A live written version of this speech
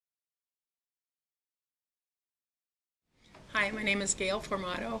Hi, my name is Gale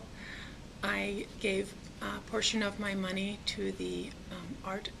Formato. I gave a portion of my money to the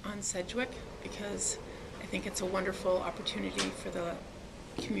art on Sedgwick because I think it's a wonderful opportunity for the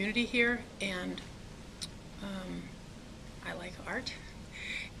community here, and I like art.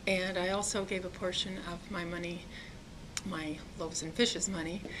 And I also gave a portion of my money, my Loaves and Fishes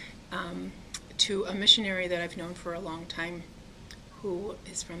money, to a missionary that I've known for a long time who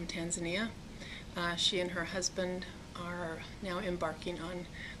is from Tanzania. She and her husband are now embarking on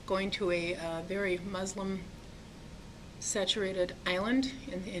going to a very Muslim-saturated island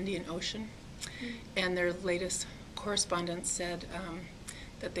in the Indian Ocean. And their latest correspondence said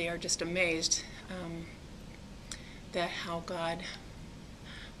that they are just amazed that how God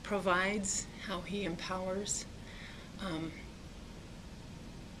provides, how He empowers,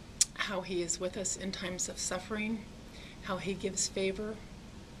 how He is with us in times of suffering, how He gives favor,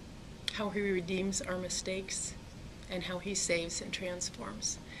 how He redeems our mistakes, and how He saves and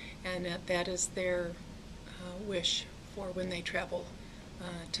transforms. And that is their wish for when they travel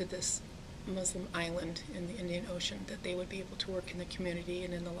to this Muslim island in the Indian Ocean, that they would be able to work in the community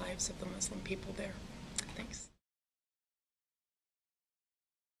and in the lives of the Muslim people there. Thanks.